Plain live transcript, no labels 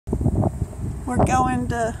We're going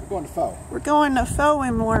to Pho. We're going to Pho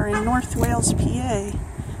and More in North Wales, PA.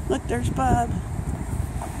 Look, there's Bob.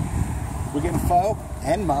 We're getting Pho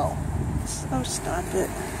and Mo. Oh, stop it.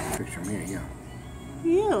 Picture me, yeah.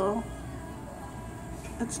 Ew.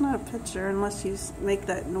 It's not a picture unless you make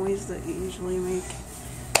that noise that you usually make.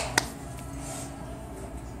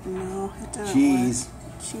 No, it doesn't Cheese.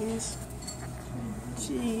 work. Cheese.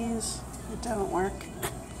 Cheese. It don't work.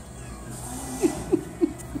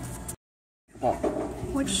 Oh.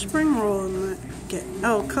 Which spring roll am I getting?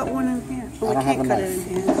 Oh, cut one in here. Oh, we can't cut it in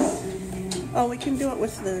here. Oh, we can do it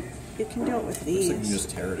with the. You can do it with these. So you can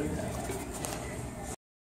just tear it in half.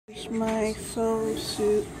 Here's my pho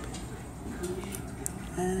soup.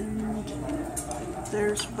 And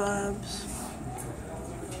there's Bob's.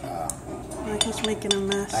 Like he's making a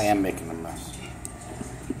mess. I am making a mess.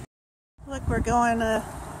 Look, we're going to.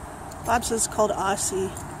 Bob's is called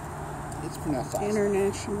Assi. It's pronounced Assi.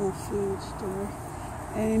 International Food Store.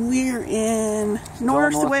 And we're in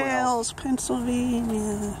North Wales,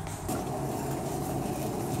 Pennsylvania.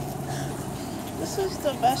 This is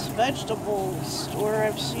the best vegetable store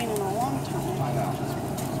I've seen in a long time. I know.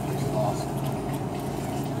 It's awesome.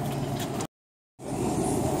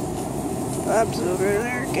 Bob's over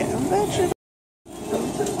there getting vegetables.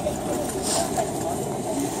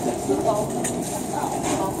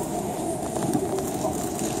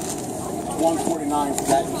 $1.49 for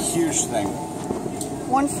that huge thing.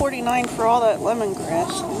 $1.49 for all that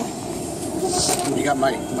lemongrass. You got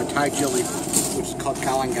my Thai chili, which is called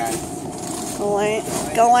Kalangan.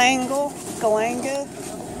 Galanga.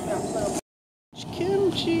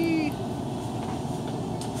 Kimchi.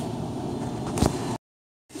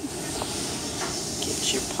 Get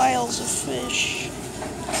your piles of fish.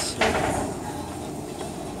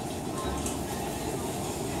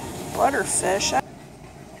 Butterfish.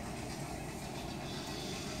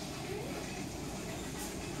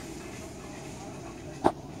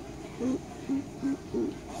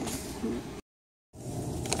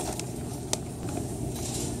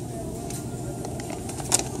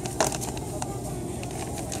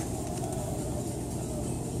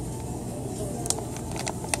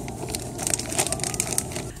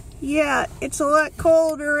 Yeah, it's a lot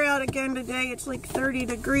colder out again today. It's like 30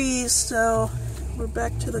 degrees, so we're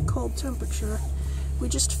back to the cold temperature. We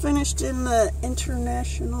just finished in the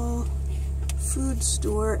International Food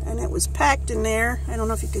Store, and it was packed in there. I don't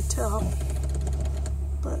know if you could tell,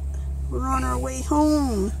 but we're on our way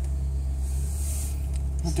home.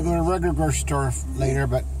 I have to go to a regular grocery store later,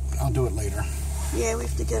 but I'll do it later. Yeah, we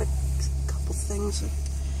have to get a couple things.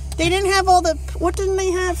 They didn't have all the... What didn't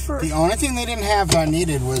they have for... The only thing they didn't have that I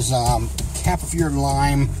needed was kaffir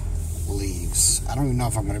lime leaves. I don't even know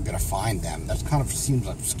if I'm going to be able to find them. That kind of seems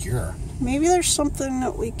obscure. Maybe there's something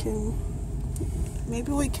that we can...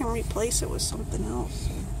 Maybe we can replace it with something else.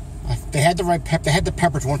 They had the right they had the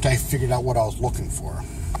peppers once I figured out what I was looking for.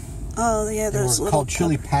 Oh, yeah, those They were called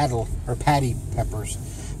chili patty peppers,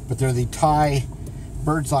 but they're the Thai,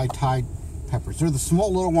 bird's eye Thai peppers. They're the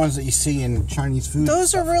small little ones that you see in Chinese food.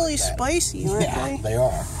 Those are really spicy, aren't they? Yeah, they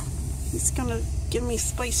are. He's gonna give me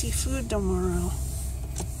spicy food tomorrow.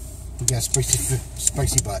 You got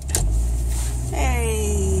spicy butt.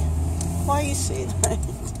 Hey, why you say that?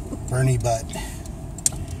 Burny butt.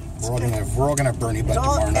 We're all gonna burny butt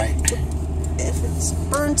tomorrow night. If it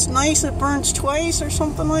burns nice, it burns twice or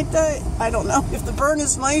something like that. I don't know. If the burn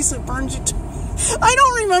is nice, it burns you I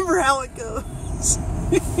don't remember how it goes.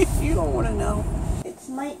 You don't want to know. It's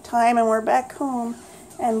nighttime and we're back home.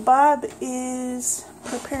 And Bob is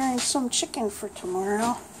preparing some chicken for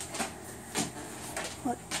tomorrow.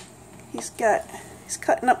 Look, he's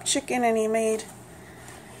cutting up chicken, and he made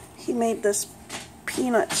this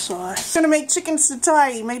peanut sauce. He's gonna make chicken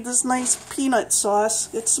satay. He made this nice peanut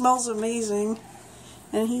sauce. It smells amazing.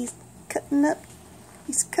 And he's cutting up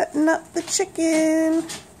the chicken.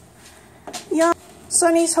 Yum.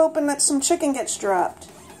 Sonny's hoping that some chicken gets dropped.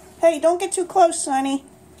 Hey, don't get too close, Sonny.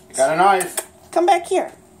 Got a knife. Come back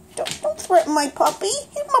here. Don't threaten my puppy.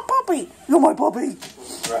 He's my puppy. You're my puppy.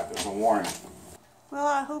 Threat, there's a warning. Well,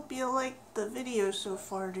 I hope you liked the video so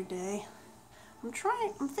far today.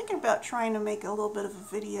 I'm thinking about trying to make a little bit of a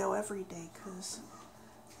video every day, because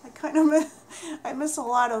I kind of miss a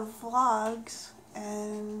lot of vlogs,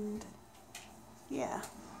 and yeah,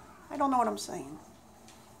 I don't know what I'm saying.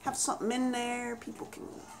 Have something in there, people can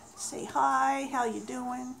say hi, how you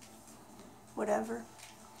doing, whatever.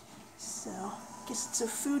 So, guess it's a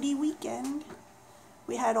foodie weekend.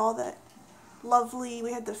 We had all that lovely,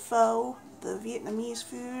 we had the pho, the Vietnamese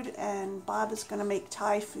food, and Bob is going to make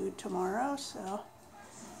Thai food tomorrow, so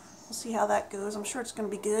we'll see how that goes. I'm sure it's going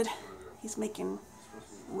to be good. He's making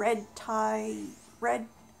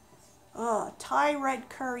Thai red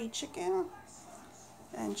curry chicken,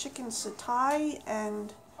 and chicken satay,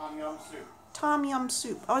 and Tom yum soup. tom yum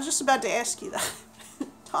soup. I was just about to ask you that.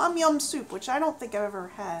 Tom yum soup, which I don't think I've ever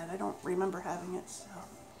had. I don't remember having it, so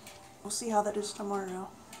we'll see how that is tomorrow.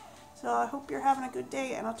 So I hope you're having a good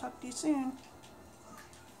day, and I'll talk to you soon.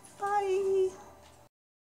 Bye.